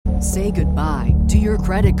Say goodbye to your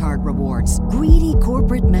credit card rewards. Greedy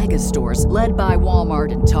corporate mega stores, led by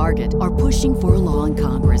Walmart and Target, are pushing for a law in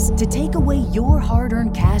Congress to take away your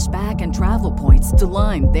hard-earned cash back and travel points to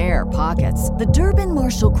line their pockets. The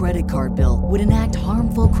Durbin-Marshall credit card bill would enact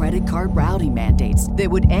harmful credit card routing mandates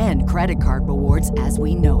that would end credit card rewards as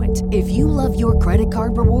we know it. If you love your credit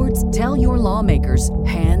card rewards, tell your lawmakers,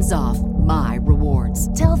 hands off my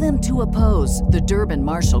rewards. Tell them to oppose the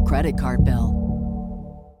Durbin-Marshall credit card bill.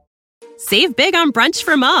 Save big on brunch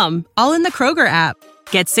for mom, all in the Kroger app.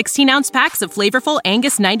 Get 16-ounce packs of flavorful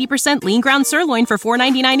Angus 90% lean ground sirloin for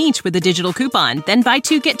 $4.99 each with a digital coupon. Then buy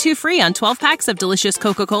 2, get 2 free on 12 packs of delicious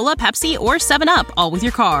Coca-Cola, Pepsi, or 7-Up, all with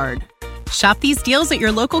your card. Shop these deals at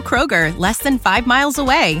your local Kroger, less than 5 miles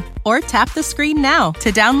away. Or tap the screen now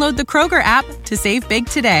to download the Kroger app to save big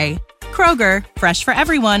today. Kroger, fresh for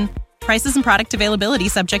everyone. Prices and product availability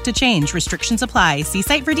subject to change. Restrictions apply. See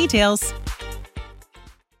site for details.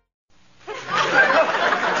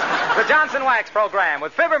 The Johnson Wax Program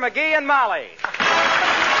with Fibber McGee and Molly.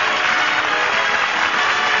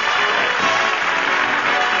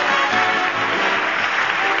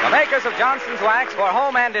 The makers of Johnson's Wax for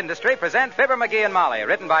home and industry present Fibber McGee and Molly,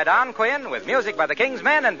 written by Don Quinn with music by the King's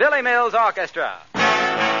Men and Billy Mills Orchestra.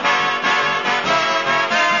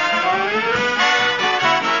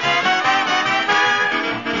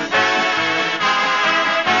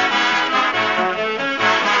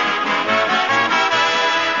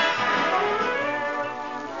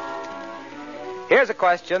 Here's a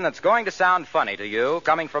question that's going to sound funny to you,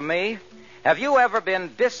 coming from me. Have you ever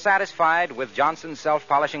been dissatisfied with Johnson's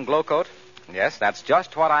self-polishing glow coat? Yes, that's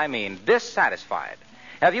just what I mean, dissatisfied.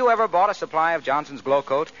 Have you ever bought a supply of Johnson's glow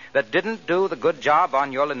coat that didn't do the good job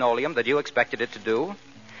on your linoleum that you expected it to do?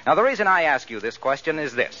 Now, the reason I ask you this question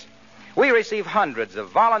is this. We receive hundreds of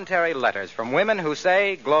voluntary letters from women who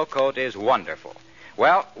say glow coat is wonderful.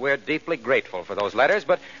 Well, we're deeply grateful for those letters,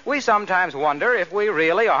 but we sometimes wonder if we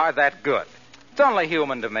really are that good. It's only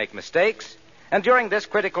human to make mistakes, and during this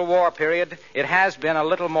critical war period, it has been a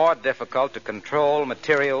little more difficult to control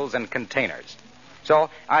materials and containers. So,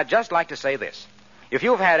 I'd just like to say this. If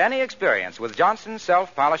you've had any experience with Johnson's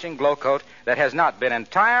self-polishing glow coat that has not been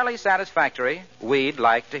entirely satisfactory, we'd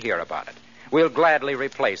like to hear about it. We'll gladly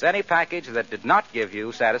replace any package that did not give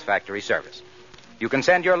you satisfactory service. You can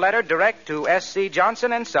send your letter direct to S.C.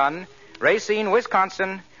 Johnson & Son, Racine,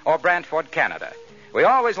 Wisconsin, or Brantford, Canada. We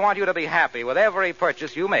always want you to be happy with every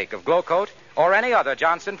purchase you make of glow coat or any other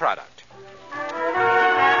Johnson product.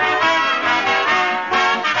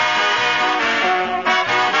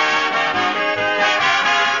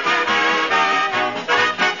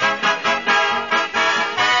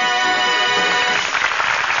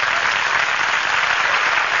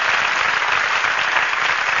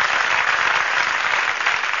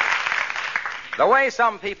 The way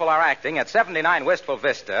some people are acting at 79 Wistful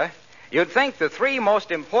Vista, you'd think the 3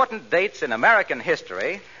 most important dates in American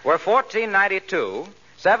history were 1492,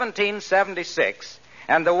 1776,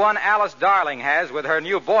 and the one Alice Darling has with her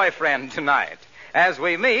new boyfriend tonight, as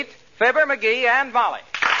we meet Fibber McGee and Molly.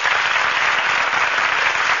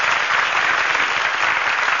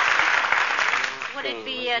 Would it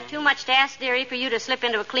be too much to ask, dearie, for you to slip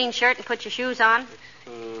into a clean shirt and put your shoes on?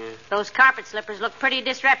 Those carpet slippers look pretty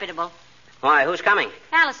disreputable. Why, who's coming?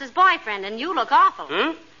 Alice's boyfriend, and you look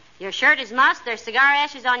awful. Your shirt is mussed, there's cigar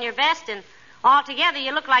ashes on your vest, and altogether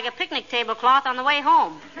you look like a picnic tablecloth on the way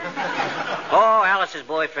home. Oh, Alice's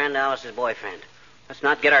boyfriend. Let's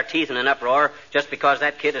not get our teeth in an uproar just because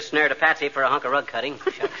that kid has snared a patsy for a hunk of rug cutting.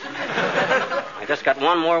 Shucks. I just got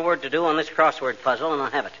one more word to do on this crossword puzzle, and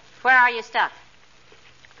I'll have it. Where are you stuck?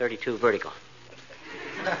 32 vertical.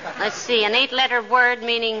 Let's see, an 8-letter word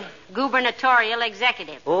meaning gubernatorial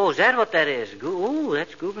executive. Oh, is that what that is?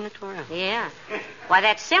 That's gubernatorial. Yeah. Why,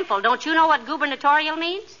 that's simple. Don't you know what gubernatorial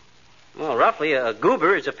means? Well, roughly, a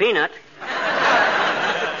goober is a peanut.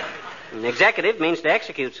 An executive means to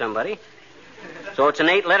execute somebody. So it's an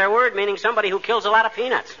 8-letter word meaning somebody who kills a lot of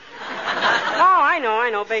peanuts. Oh, I know.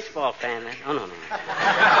 Baseball fan. Oh, no.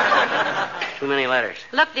 Too many letters.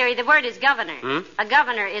 Look, dearie, the word is governor. A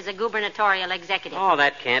governor is a gubernatorial executive. Oh,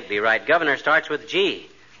 that can't be right. Governor starts with G.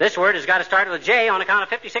 This word has got to start with J on account of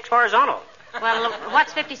 56 horizontal. Well,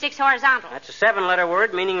 what's 56 horizontal? That's a 7-letter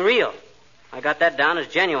word meaning real. I got that down as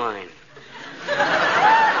genuine.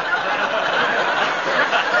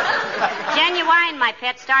 Genuine, my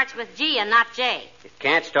pet, starts with G and not J. It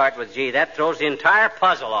can't start with G. That throws the entire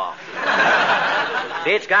puzzle off.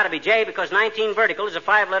 See, it's got to be J because 19 vertical is a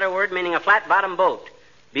 5-letter word meaning a flat-bottom boat.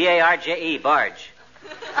 B-A-R-J-E, barge.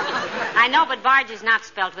 I know, but barge is not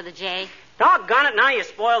spelled with a J. Doggone it, now you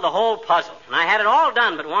spoiled the whole puzzle. And I had it all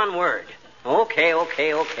done but one word.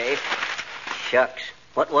 Okay. Shucks.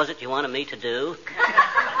 What was it you wanted me to do?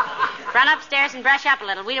 Run upstairs and brush up a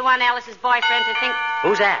little. We don't want Alice's boyfriend to think...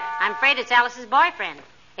 Who's that? I'm afraid it's Alice's boyfriend.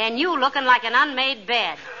 And you looking like an unmade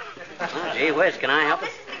bed. Oh, gee whiz, can I help it?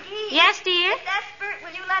 Mrs. McGee. Yes, dear? If that's Bert,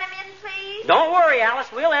 will you let him in, please? Don't worry,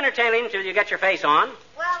 Alice. We'll entertain him till you get your face on.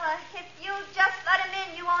 Well, if you'll just let him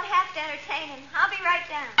in, you won't have to entertain him. I'll be right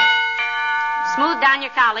down. Smooth down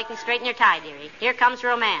your cowlick and straighten your tie, dearie. Here comes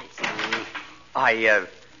romance.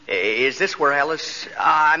 Is this where Alice...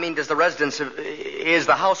 does the residence of... Is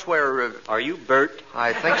the house where... Are you Bert?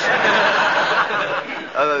 I think so.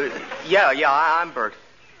 I'm Bert.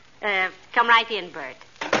 Come right in, Bert.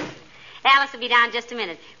 Alice will be down just a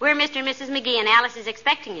minute. We're Mr. and Mrs. McGee, and Alice is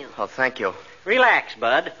expecting you. Oh, thank you. Relax,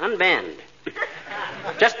 Bud. Unbend.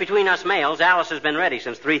 Just between us males, Alice has been ready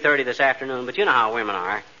since 3:30 this afternoon, but you know how women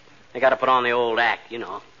are. They got to put on the old act, you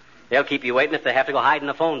know. They'll keep you waiting if they have to go hide in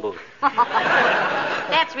the phone booth.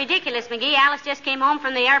 That's ridiculous, McGee. Alice just came home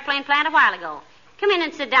from the airplane plant a while ago. Come in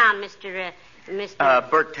and sit down, Mr.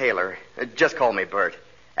 Bert Taylor. Just call me Bert.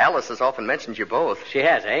 Alice has often mentioned you both. She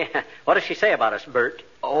has, eh? What does she say about us, Bert?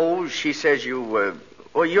 Oh, she says you're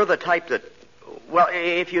the type that... Well,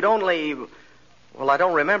 if you'd only... Well, I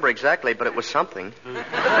don't remember exactly, but it was something. Well,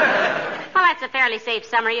 that's a fairly safe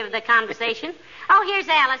summary of the conversation. Oh, here's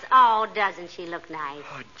Alice. Oh, doesn't she look nice?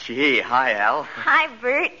 Oh, gee. Hi, Al. Hi,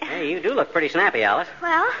 Bert. Hey, you do look pretty snappy, Alice.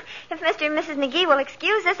 Well, if Mr. and Mrs. McGee will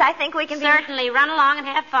excuse us, I think we can Certainly. Run along and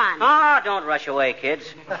have fun. Oh, don't rush away,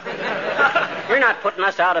 kids. You're not putting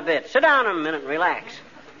us out a bit. Sit down a minute and relax.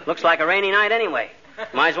 Looks like a rainy night anyway.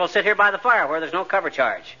 Might as well sit here by the fire where there's no cover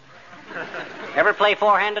charge. Ever play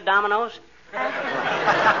four-handed dominoes?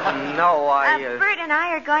 No, Bert and I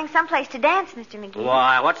are going someplace to dance, Mr. McGee.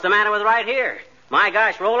 Why, what's the matter with right here? My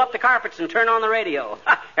gosh, roll up the carpets and turn on the radio.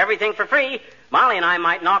 Everything for free. Molly and I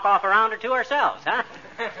might knock off a round or two ourselves, huh?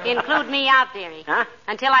 Include me out, dearie. Huh?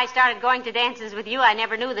 Until I started going to dances with you, I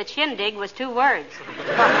never knew that shindig was 2 words.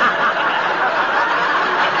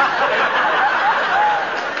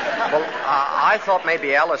 Well, I thought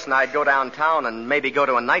maybe Alice and I'd go downtown and maybe go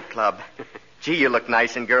to a nightclub. Gee, you look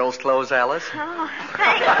nice in girls' clothes, Alice. Oh,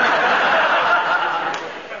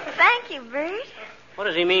 thank you, Bert. What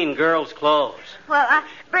does he mean, girls' clothes? Well,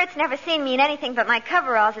 Bert's never seen me in anything but my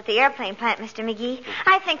coveralls at the airplane plant, Mr. McGee.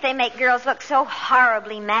 I think they make girls look so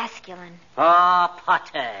horribly masculine. Oh,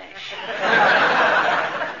 potash.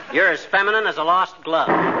 You're as feminine as a lost glove.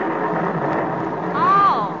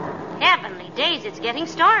 Oh, heavenly days, it's getting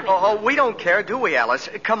stormy. Oh, we don't care, do we, Alice?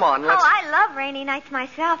 Come on, let's... Oh, I love rainy nights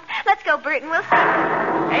myself. Let's go, Bert, and we'll see.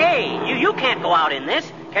 Hey, you can't go out in this.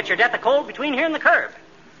 Catch your death of cold between here and the curb.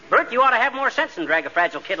 Bert, you ought to have more sense than drag a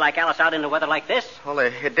fragile kid like Alice out into weather like this. Well,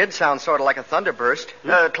 it did sound sort of like a thunderburst.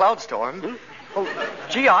 Cloud storm. Oh,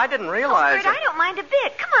 gee, I didn't realize... Bert, I don't mind a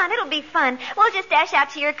bit. Come on, it'll be fun. We'll just dash out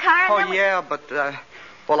to your car and then yeah, but,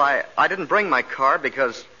 I didn't bring my car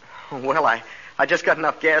because, I just got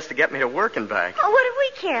enough gas to get me to work and back. Oh, what do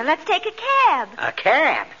we care? Let's take a cab. A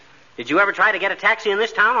cab? Did you ever try to get a taxi in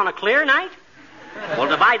this town on a clear night? Well,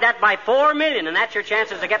 divide that by 4 million, and that's your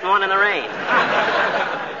chances of getting one in the rain.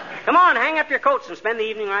 Come on, hang up your coats and spend the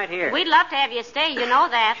evening right here. We'd love to have you stay, you know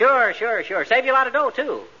that. Sure. Save you a lot of dough,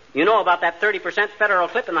 too. You know about that 30% federal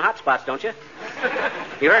clip in the hot spots, don't you?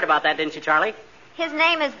 You heard about that, didn't you, Charlie? His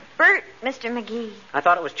name is Bert, Mr. McGee. I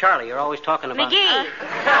thought it was Charlie. You're always talking about... McGee.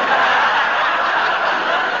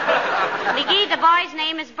 McGee, the boy's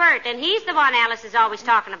name is Bert, and he's the one Alice is always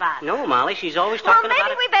talking about. No, Molly, she's always talking Well, about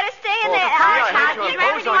maybe it. we better stay in there. You'd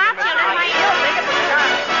rather go out, children, might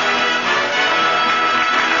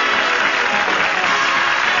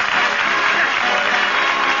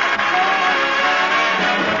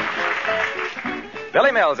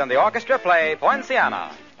Billy Mills and the orchestra play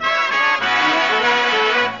Poinciana.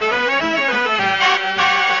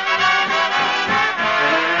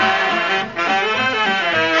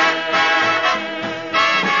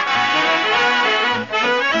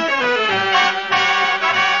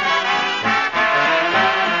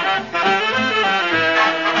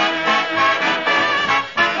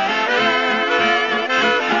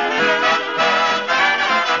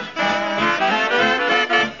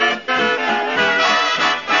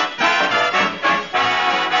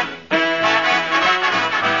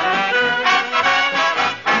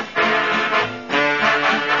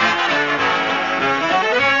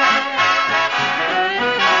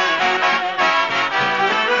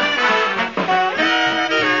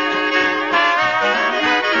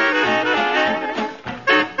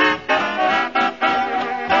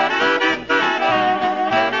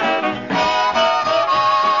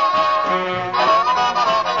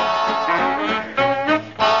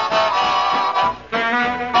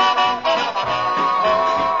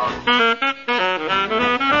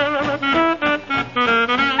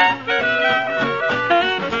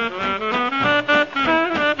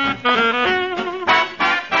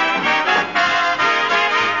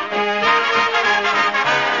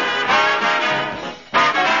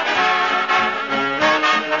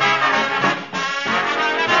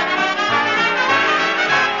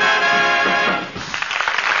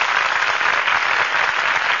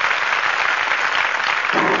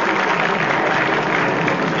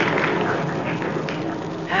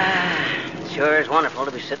 sure is wonderful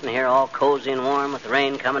to be sitting here all cozy and warm with the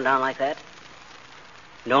rain coming down like that.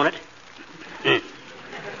 Don't it?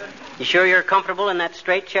 You sure you're comfortable in that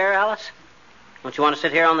straight chair, Alice? Don't you want to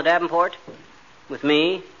sit here on the Davenport? With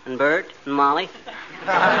me and Bert and Molly?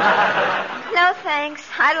 No, thanks.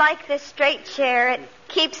 I like this straight chair. It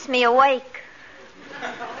keeps me awake.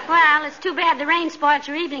 Well, it's too bad the rain spoiled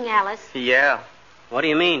your evening, Alice. Yeah. What do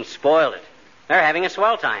you mean, spoiled it? They're having a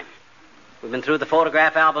swell time. We've been through the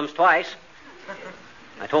photograph albums twice.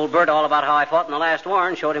 I told Bert all about how I fought in the last war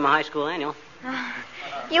and showed him a high school annual.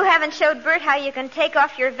 You haven't showed Bert how you can take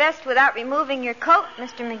off your vest without removing your coat,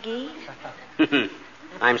 Mr. McGee.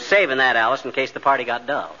 I'm saving that, Alice, in case the party got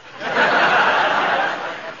dull.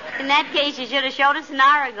 In that case, you should have showed us an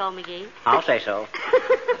hour ago, McGee. I'll say so.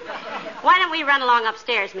 Why don't we run along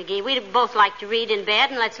upstairs, McGee? We'd both like to read in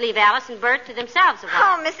bed, and let's leave Alice and Bert to themselves a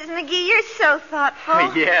while. Oh, Mrs. McGee, you're so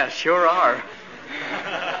thoughtful. Yeah, sure are.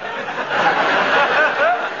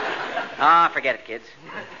 Ah, forget it, kids.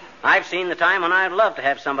 I've seen the time when I'd love to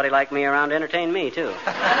have somebody like me around to entertain me, too.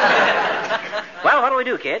 Well, what do we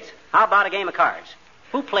do, kids? How about a game of cards?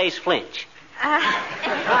 Who plays flinch? Bert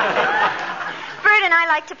and I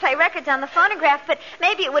like to play records on the phonograph, but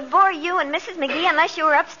maybe it would bore you and Mrs. McGee unless you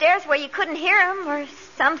were upstairs where you couldn't hear them or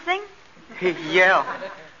something. Yeah.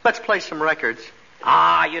 Let's play some records.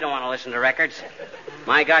 Ah, you don't want to listen to records.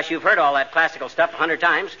 My gosh, you've heard all that classical stuff 100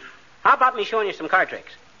 times. How about me showing you some card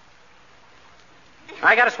tricks?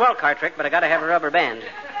 I got a swell card trick, but I got to have a rubber band.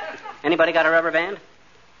 Anybody got a rubber band?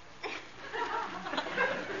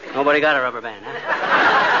 Nobody got a rubber band, huh?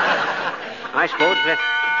 I suppose that...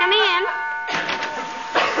 Come in.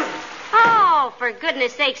 Oh, for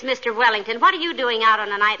goodness sakes, Mr. Wellington, what are you doing out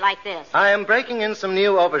on a night like this? I am breaking in some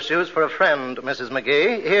new overshoes for a friend, Mrs.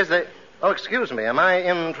 McGee. Here's the... Oh, excuse me. Am I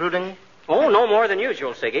intruding? Oh, no more than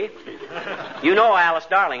usual, Siggy. You know Alice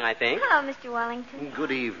Darling, I think. Hello, Mr. Wellington.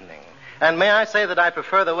 Good evening. And may I say that I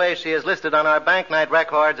prefer the way she is listed on our bank night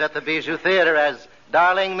records at the Bijou Theater as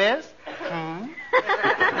Darling Miss?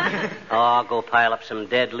 Oh, go pile up some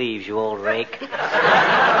dead leaves, you old rake. McGee,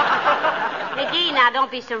 now,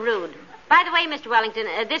 don't be so rude. By the way, Mr. Wellington,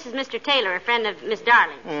 this is Mr. Taylor, a friend of Miss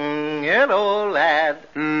Darling. Hello, lad.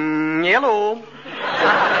 Hello.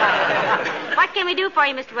 What can we do for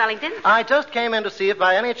you, Mr. Wellington? I just came in to see if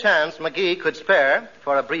by any chance McGee could spare,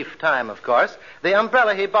 for a brief time, of course, the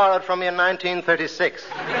umbrella he borrowed from me in 1936.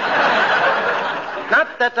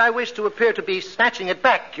 Not that I wish to appear to be snatching it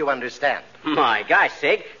back, you understand. My gosh,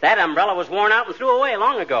 Sig, that umbrella was worn out and threw away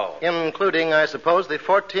long ago. Including, I suppose, the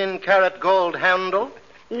 14-karat gold handle?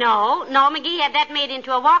 No, McGee had that made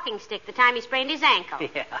into a walking stick the time he sprained his ankle.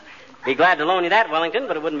 Yeah. Be glad to loan you that, Wellington,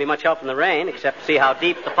 but it wouldn't be much help in the rain, except to see how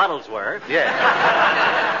deep the puddles were. Yes.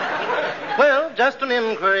 Well, just an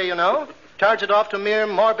inquiry, you know. Charge it off to mere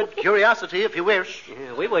morbid curiosity, if you wish.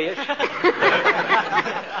 Yeah, we wish.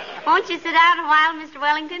 Won't you sit down a while, Mr.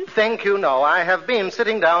 Wellington? Think you know, I have been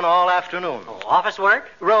sitting down all afternoon. Oh, office work?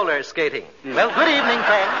 Roller skating. Well, good evening,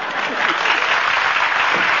 friend.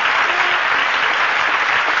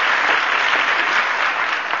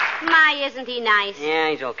 My, isn't he nice?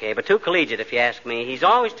 Yeah, he's okay, but too collegiate, if you ask me. He's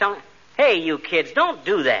always telling... Hey, you kids, don't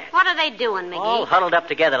do that. What are they doing, McGee? All huddled up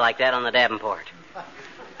together like that on the Davenport.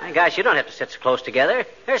 My gosh, you don't have to sit so close together.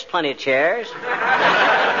 There's plenty of chairs.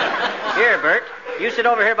 Here, Bert, you sit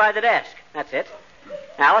over here by the desk. That's it.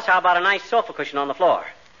 Alice, how about a nice sofa cushion on the floor?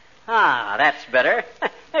 Ah, that's better.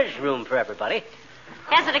 There's room for everybody.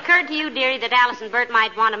 Has it occurred to you, dearie, that Alice and Bert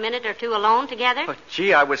might want a minute or two alone together? Oh,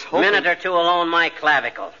 gee, I was hoping... Minute or two alone, my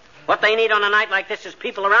clavicle. What they need on a night like this is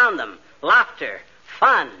people around them. Laughter,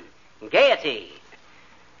 fun, gaiety.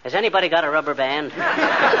 Has anybody got a rubber band?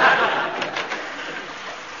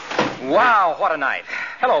 Wow, what a night.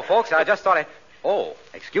 Hello, folks. I just thought I... Oh,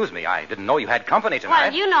 excuse me. I didn't know you had company tonight.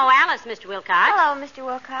 Well, you know Alice, Mr. Wilcox. Hello, Mr.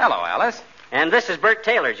 Wilcox. Hello, Alice. And this is Bert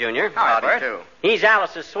Taylor, Jr. Howdy, Bert. too. He's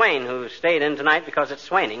Alice's swain who stayed in tonight because it's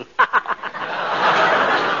swaining.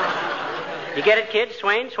 You get it, kids?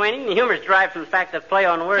 Swain, swaining? The humor's derived from the fact that play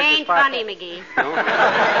on words Ain't is part funny, of... McGee. No?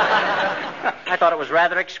 I thought it was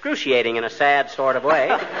rather excruciating in a sad sort of way.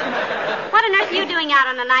 What on earth are you doing out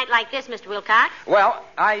on a night like this, Mr. Wilcox? Well,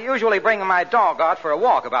 I usually bring my dog out for a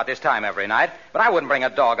walk about this time every night, but I wouldn't bring a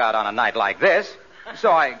dog out on a night like this,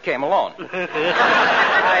 so I came alone.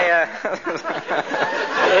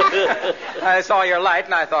 I saw your light,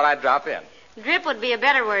 and I thought I'd drop in. Drip would be a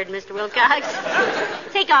better word, Mr. Wilcox.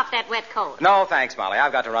 Take off that wet coat. No, thanks, Molly.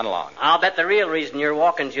 I've got to run along. I'll bet the real reason you're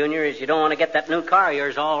walking, Junior, is you don't want to get that new car of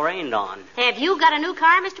yours all rained on. Have you got a new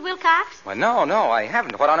car, Mr. Wilcox? Well, no, I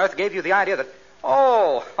haven't. What on earth gave you the idea that...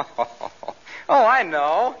 Oh, Oh, I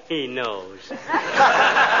know. He knows.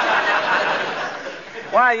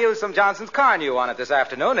 Why, I used some Johnson's car new on it this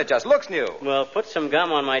afternoon. It just looks new. Well, put some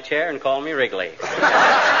gum on my chair and call me Wrigley.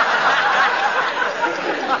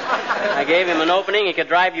 I gave him an opening he could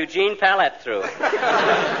drive Eugene Palette through.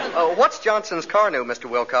 What's Johnson's car new, Mr.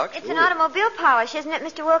 Wilcox? It's an automobile polish, isn't it,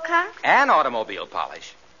 Mr. Wilcox? An automobile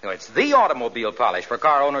polish. It's the automobile polish for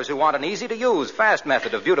car owners who want an easy-to-use, fast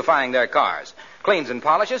method of beautifying their cars. Cleans and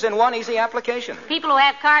polishes in one easy application. People who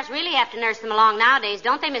have cars really have to nurse them along nowadays,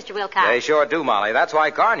 don't they, Mr. Wilcox? They sure do, Molly. That's why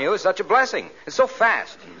Car New is such a blessing. It's so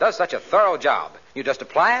fast and does such a thorough job. You just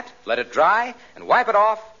apply it, let it dry, and wipe it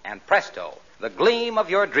off, and presto, the gleam of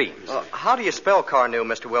your dreams. How do you spell car new,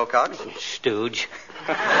 Mr. Wilcox? Stooge.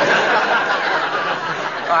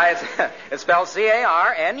 It's spelled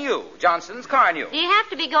C-A-R-N-U, Johnson's Car New. Do you have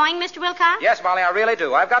to be going, Mr. Wilcox? Yes, Molly, I really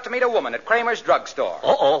do. I've got to meet a woman at Kramer's drugstore.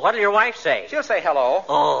 Uh-oh, what'll your wife say? She'll say hello.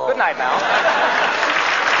 Oh. Good night now.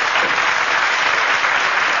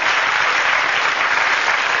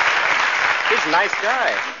 He's a nice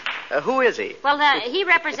guy. Who is he? Well, he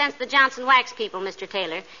represents the Johnson Wax people, Mr.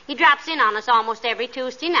 Taylor. He drops in on us almost every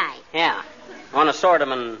Tuesday night. Yeah, on a sort of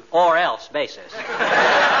an or-else basis.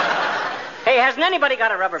 Hey, hasn't anybody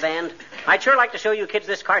got a rubber band? I'd sure like to show you kids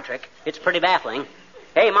this card trick. It's pretty baffling.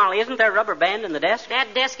 Hey, Molly, isn't there a rubber band in the desk?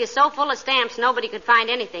 That desk is so full of stamps, nobody could find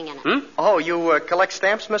anything in it. Oh, you collect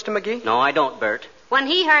stamps, Mr. McGee? No, I don't, Bert. When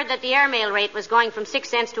he heard that the airmail rate was going from 6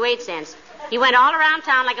 cents to 8 cents, he went all around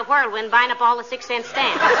town like a whirlwind buying up all the 6-cent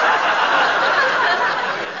stamps.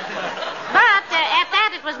 But at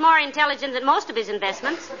that, it was more intelligent than most of his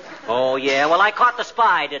investments. Oh, yeah. Well, I caught the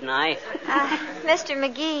spy, didn't I? Mr.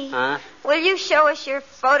 McGee. Huh? Will you show us your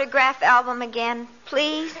photograph album again,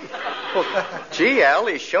 please? Well, gee, Al,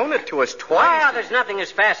 he's shown it to us twice. Well, there's nothing as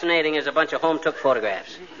fascinating as a bunch of home-took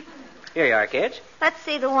photographs. Here you are, kids. Let's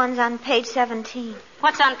see the ones on page 17.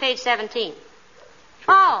 What's on page 17?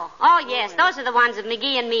 Oh, yes. Those are the ones of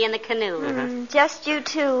McGee and me in the canoe. Just you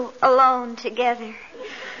two alone together.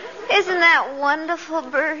 Isn't that wonderful,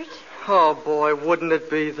 Bert? Oh, boy, wouldn't it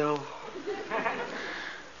be, though?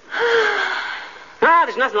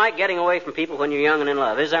 There's nothing like getting away from people when you're young and in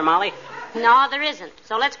love, is there, Molly? No, there isn't.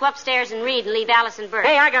 So let's go upstairs and read and leave Alice and Bert.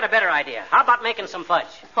 Hey, I got a better idea. How about making some fudge?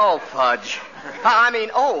 Oh, fudge.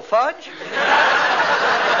 Fudge?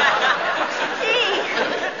 Gee,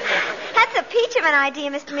 that's a peach of an idea,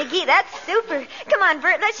 Mr. McGee. That's super. Come on,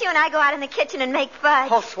 Bert, let's you and I go out in the kitchen and make fudge.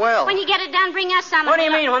 Oh, swell. When you get it done, bring us some. What do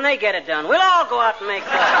you mean when they get it done? We'll all go out and make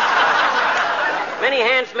fudge. Many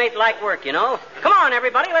hands make light work, you know. Come on,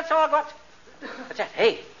 everybody. Let's all go out. What's that?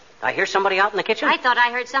 Hey, I hear somebody out in the kitchen. I thought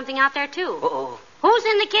I heard something out there, too. Uh-oh. Who's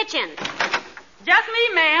in the kitchen? Just me,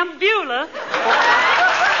 ma'am. Beulah.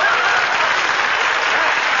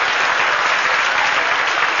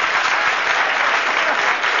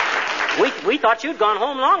 We thought you'd gone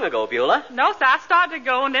home long ago, Beulah. No, sir. I started to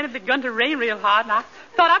go, and then it begun to rain real hard, and I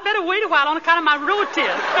thought I'd better wait a while on account of my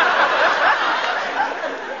rheumatiz.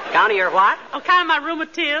 Count of your what? On account of my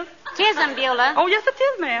rheumatiz. Tism, Beulah. Oh, yes, it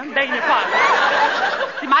is, ma'am. Begging your pardon.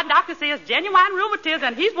 See, my doctor says genuine rheumatiz,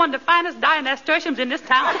 and he's one of the finest dying nasturtiums in this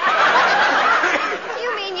town.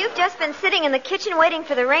 You mean you've just been sitting in the kitchen waiting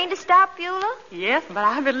for the rain to stop, Beulah? Yes, but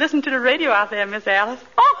I've been listening to the radio out there, Miss Alice.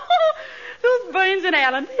 Oh, those Burns and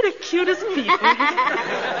Allen, they're the cutest people.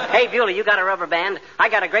 Hey, Beulah, you got a rubber band? I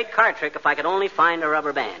got a great card trick if I could only find a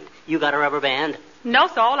rubber band. You got a rubber band? No,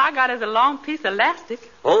 sir. All I got is a long piece of elastic.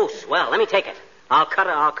 Oh, swell. Let me take it. I'll cut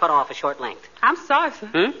off a short length. I'm sorry,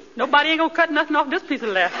 sir. Nobody ain't gonna cut nothing off this piece of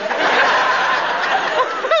elastic.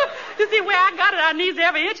 You see, where I got it, I needs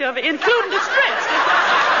every inch of it, including the stretch.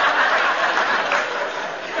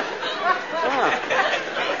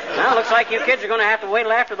 Well, looks like you kids are going to have to wait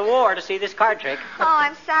till after the war to see this card trick. Oh,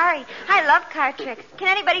 I'm sorry. I love card tricks. Can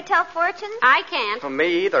anybody tell fortunes? I can't. Well,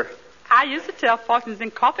 me either. I used to tell fortunes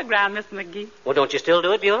in coffee ground, Mr. McGee. Well, don't you still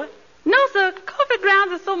do it, Beulah? No, sir. Coffee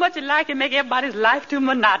grounds are so much alike it make everybody's life too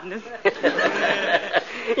monotonous.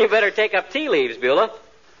 You better take up tea leaves, Beulah.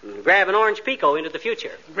 And grab an orange pico into the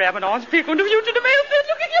future. Grab an orange pico into the future to make a fit.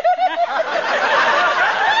 Look at you.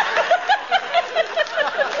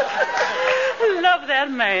 Love that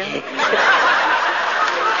man. Well,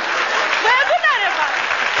 good night, everybody.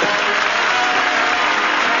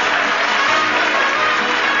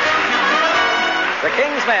 The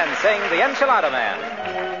King's Men sing The Enchilada Man.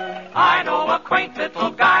 I know a quaint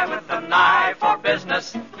little guy with an eye for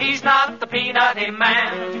business. He's not the peanutty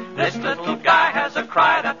man. This little guy has a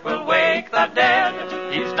cry that will wake the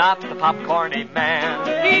dead. He's not the popcorny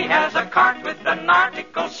man. He has a cart with an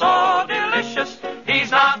article so delicious. He's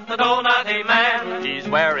not the donutty man. He's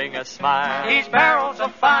wearing a smile. He's barrels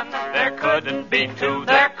of fun. There could couldn't be two.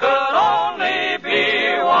 There could only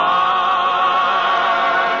be one.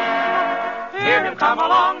 Hear him come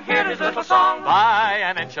along, hear his little song. Buy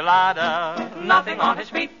an enchilada. Nothing on his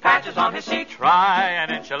feet, patches on his seat. Try an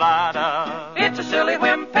enchilada. It's a silly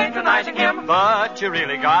whim patronizing him. But you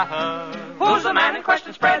really got her. Who's the man in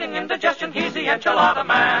question spreading indigestion? He's the enchilada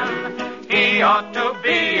man. He ought to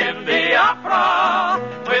be in the opera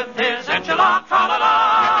with his enchilada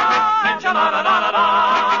tra-la-la, enchilada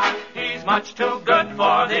la-la-la. He's much too good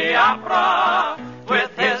for the opera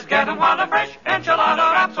with his get 'em while they're fresh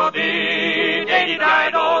enchilada rhapsody.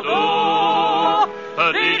 Dee-dee-di-do-do,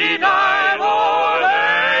 dee-dee-di-do-day.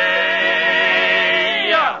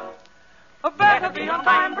 Better be on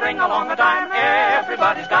time, bring along a dime.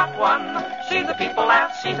 Everybody's got one. See the people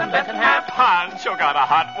laugh, see them bent in half. Pancho got a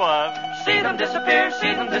hot one. See them disappear,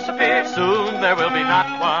 see them disappear. Soon there will be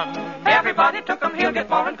not one. Everybody took 'em, he'll get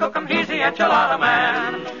more and cook 'em. He's the enchilada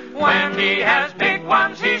man. When he has big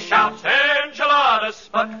ones, he shouts enchiladas.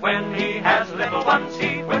 But when he has little ones,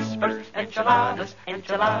 he whispers enchiladas,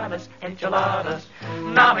 enchiladas, enchiladas.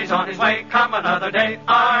 Now he's on his way, come another day.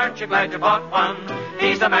 Aren't you glad you bought one?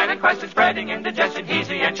 He's the man in question spreading indigestion. He's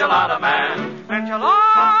the enchilada man.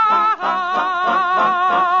 Enchilada.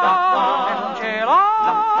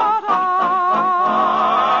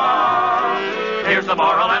 Here's the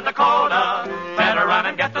moral and the coda. Better run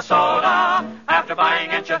and get the soda after buying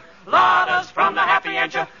enchiladas from the happy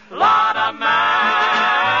enchilada man.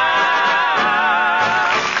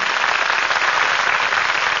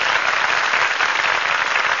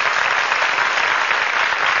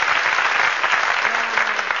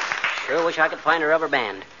 Sure wish I could find a rubber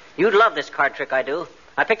band. You'd love this card trick, I do.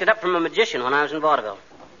 I picked it up from a magician when I was in vaudeville.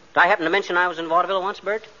 Did I happen to mention I was in vaudeville once,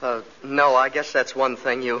 Bert? No, I guess that's one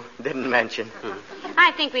thing you didn't mention.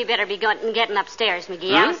 I think we better be getting upstairs,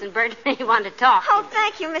 McGee. Alice and Bert, they want to talk. Oh,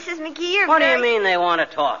 thank you, Mrs. McGee. You're What do very... you mean they want to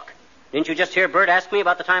talk? Didn't you just hear Bert ask me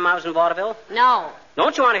about the time I was in vaudeville? No.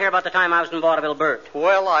 Don't you want to hear about the time I was in vaudeville, Bert?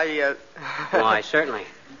 Well, Why, certainly.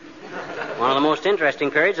 One of the most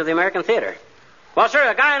interesting periods of the American theater. Well, sir,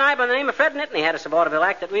 a guy and I by the name of Fred Nittany had a vaudeville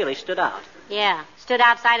act that really stood out. Yeah, stood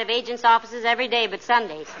outside of agents' offices every day but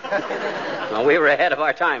Sundays. Well, we were ahead of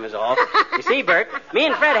our time, is all. You see, Bert, me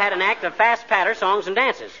and Fred had an act of fast patter, songs, and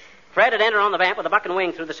dances. Fred would enter on the vamp with a buck and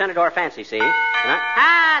wing through the center door fancy, see?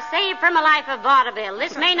 Saved from a life of vaudeville.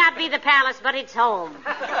 This may not be the palace, but it's home.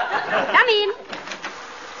 Come in.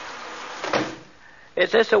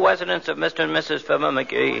 Is this a residence of Mr. and Mrs. Fibber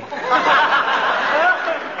McGee?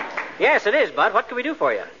 Yes, it is, Bud. What can we do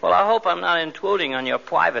for you? Well, I hope I'm not intruding on your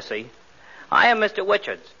privacy. I am Mr.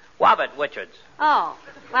 Richards, Robert Richards. Oh,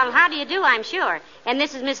 well, how do you do, I'm sure. And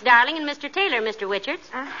this is Miss Darling and Mr. Taylor, Mr. Richards.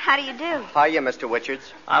 How do you do? Hiya, Mr.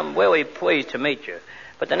 Richards. I'm really pleased to meet you.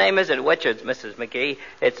 But the name isn't Richards, Mrs. McGee.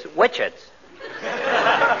 It's Richards.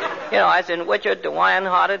 You know, as in Richard the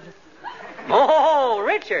Lion-Hearted. Oh,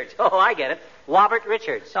 Richards. Oh, I get it. Robert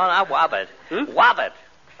Richards. No, not Robert. Robert.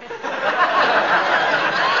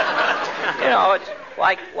 You know, it's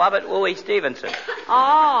like Robert Louis Stevenson.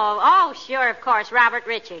 Oh, sure, of course, Robert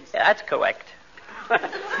Richards. Yeah, that's correct.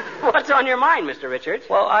 What's on your mind, Mr. Richards?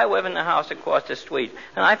 Well, I live in the house across the street,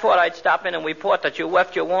 and I thought I'd stop in and report that you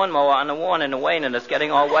left your lawnmower on the lawn in the rain and it's getting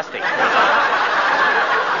all rusty.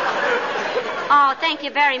 Oh, thank you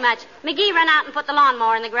very much. McGee, run out and put the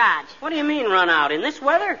lawnmower in the garage. What do you mean, run out? In this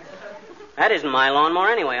weather? That isn't my lawnmower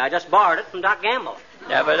anyway. I just borrowed it from Doc Gamble.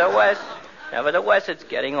 Nevertheless, it's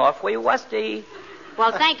getting awfully rusty.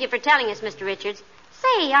 Well, thank you for telling us, Mr. Richards.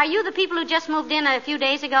 Say, are you the people who just moved in a few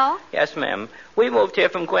days ago? Yes, ma'am. We moved here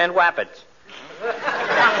from Grand Rapids.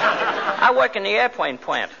 I work in the airplane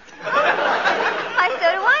plant. Why,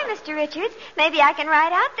 so do I, Mr. Richards. Maybe I can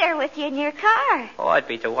ride out there with you in your car. Oh, I'd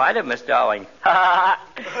be delighted, Miss Darling. They'll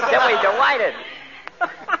be delighted.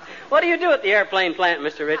 What do you do at the airplane plant,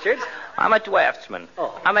 Mr. Richards? I'm a draftsman.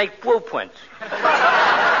 Oh. I make blueprints.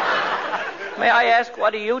 May I ask,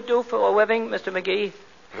 what do you do for a living, Mr. McGee?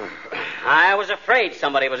 I was afraid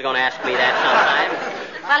somebody was going to ask me that sometime.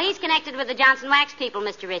 Well, he's connected with the Johnson Wax people,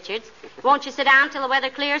 Mr. Richards. Won't you sit down till the weather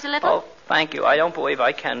clears a little? Oh, thank you. I don't believe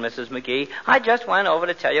I can, Mrs. McGee. I just went over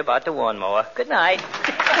to tell you about the lawnmower. Good night.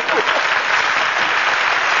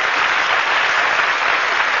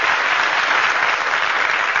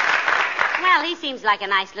 Well, he seems like a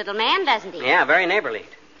nice little man, doesn't he? Yeah, very neighborly.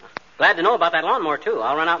 Glad to know about that lawnmower, too.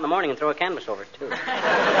 I'll run out in the morning and throw a canvas over it, too.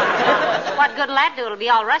 What good'll that do? It'll be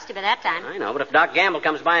all rusty by that time. I know, but if Doc Gamble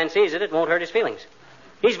comes by and sees it, it won't hurt his feelings.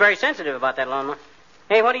 He's very sensitive about that lawnmower.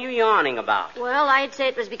 Hey, what are you yawning about? Well, I'd say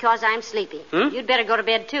it was because I'm sleepy. You'd better go to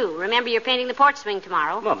bed, too. Remember, you're painting the porch swing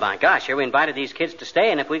tomorrow. Well, my gosh, here we invited these kids to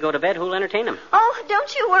stay, and if we go to bed, who'll entertain them? Oh,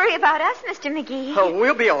 don't you worry about us, Mr. McGee. Oh,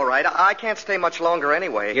 we'll be all right. I can't stay much longer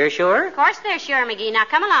anyway. You're sure? Of course they're sure, McGee. Now,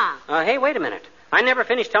 come along. Hey, wait a minute. I never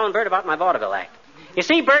finished telling Bert about my vaudeville act. You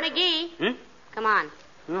see, Bert... McGee. Come on.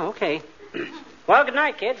 Oh, okay. Well, good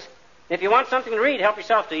night, kids. If you want something to read, help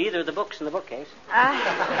yourself to either of the books in the bookcase.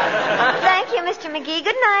 Thank you, Mr. McGee.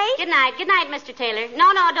 Good night. Good night. Good night, Mr. Taylor.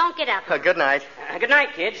 No, don't get up. Good night. Good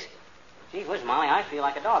night, kids. Gee whiz, Molly, I feel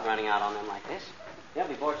like a dog running out on them like this. They'll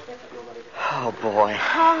be bored stiff if nobody... Oh, boy.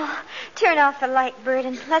 Oh, turn off the light, Bert,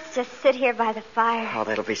 and let's just sit here by the fire. Oh,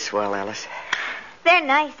 that'll be swell, Alice. They're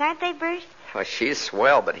nice, aren't they, Bert? Oh, she's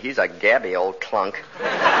swell, but he's a gabby old clunk.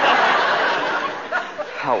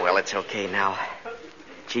 Oh, well, it's okay now.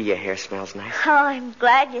 Gee, your hair smells nice. Oh, I'm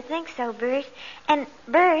glad you think so, Bert. And,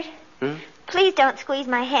 Bert, please don't squeeze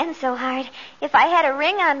my hand so hard. If I had a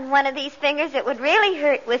ring on one of these fingers, it would really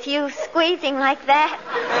hurt with you squeezing like that.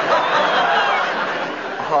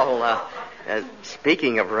 Oh,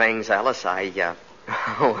 speaking of rings, Alice, Yes,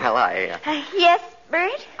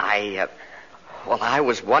 Bert? I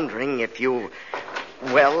was wondering if you,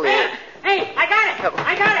 Hey, I got it!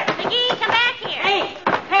 McGee, come back here. Hey,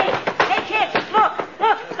 kids,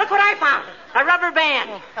 look what I found. A rubber band.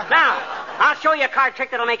 Now, I'll show you a card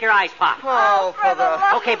trick that'll make your eyes pop. Oh, for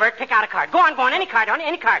the... Okay, Bert, pick out a card. Go on, any card.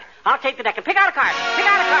 I'll take the deck and pick out a card. Any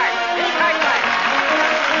card you like.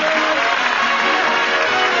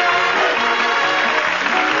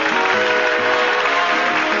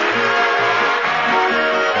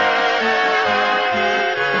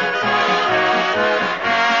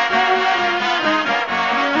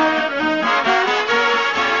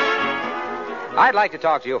 I'd like to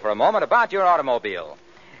talk to you for a moment about your automobile.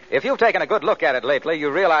 If you've taken a good look at it lately, you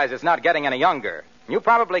realize it's not getting any younger. You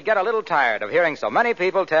probably get a little tired of hearing so many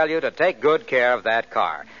people tell you to take good care of that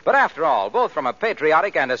car. But after all, both from a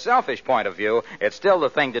patriotic and a selfish point of view, it's still the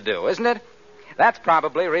thing to do, isn't it? That's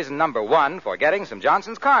probably reason number one for getting some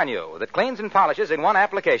Johnson's Car New that cleans and polishes in one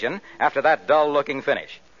application after that dull-looking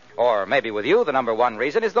finish. Or maybe with you, the number one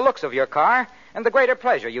reason is the looks of your car and the greater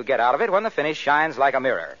pleasure you get out of it when the finish shines like a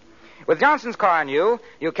mirror. With Johnson's Car New,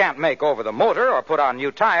 you can't make over the motor or put on new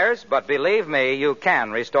tires, but believe me, you can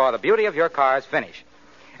restore the beauty of your car's finish.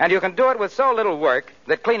 And you can do it with so little work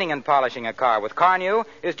that cleaning and polishing a car with Car New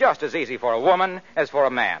is just as easy for a woman as for a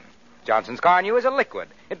man. Johnson's Car New is a liquid.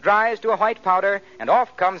 It dries to a white powder, and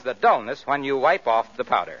off comes the dullness when you wipe off the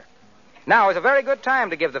powder. Now is a very good time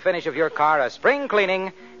to give the finish of your car a spring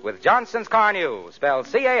cleaning with Johnson's Car New, spelled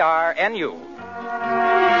C-A-R-N-U.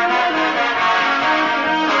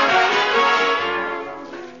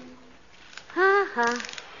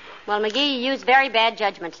 Well, McGee, you used very bad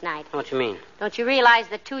judgment tonight. What you mean? Don't you realize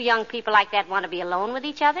that two young people like that want to be alone with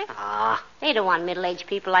each other? They don't want middle-aged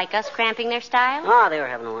people like us cramping their style. They were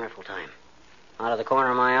having a wonderful time. Out of the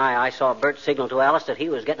corner of my eye, I saw Bert signal to Alice that he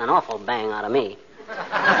was getting an awful bang out of me.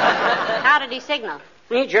 How did he signal?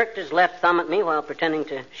 He jerked his left thumb at me while pretending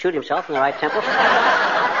to shoot himself in the right temple.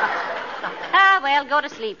 Well, go to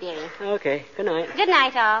sleep, dearie. Okay, good night. Good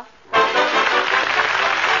night, all.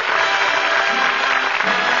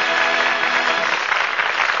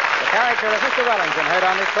 The character of Mr. Wellington heard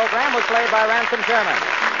on this program was played by Ransom Sherman.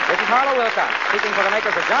 This is Harlow Wilcox, speaking for the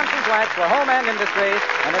makers of Johnson's Wax for Home and Industry,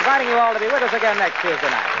 and inviting you all to be with us again next Tuesday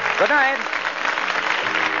night. Good night.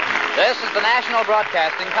 This is the National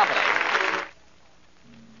Broadcasting Company.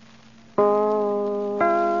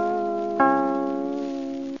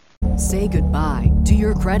 Say goodbye to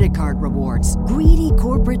your credit card rewards. Greedy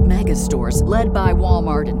corporate mega stores, led by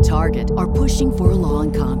Walmart and Target, are pushing for a law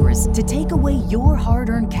in Congress to take away your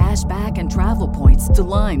hard-earned cash back and travel points to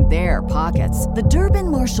line their pockets. The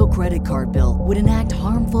Durbin-Marshall credit card bill would enact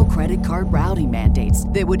harmful credit card routing mandates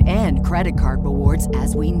that would end credit card rewards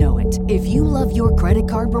as we know it. If you love your credit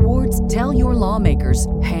card rewards, tell your lawmakers,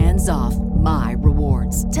 hands off my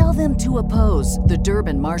rewards. Tell them to oppose the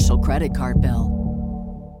Durbin-Marshall credit card bill.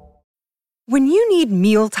 When you need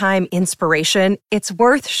mealtime inspiration, it's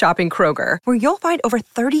worth shopping Kroger, where you'll find over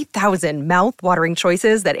 30,000 mouth-watering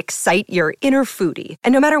choices that excite your inner foodie.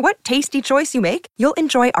 And no matter what tasty choice you make, you'll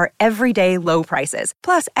enjoy our everyday low prices,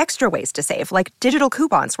 plus extra ways to save, like digital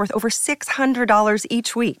coupons worth over $600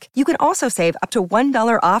 each week. You can also save up to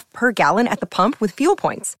 $1 off per gallon at the pump with fuel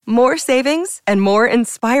points. More savings and more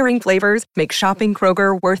inspiring flavors make shopping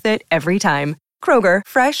Kroger worth it every time. Kroger,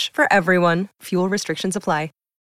 fresh for everyone. Fuel restrictions apply.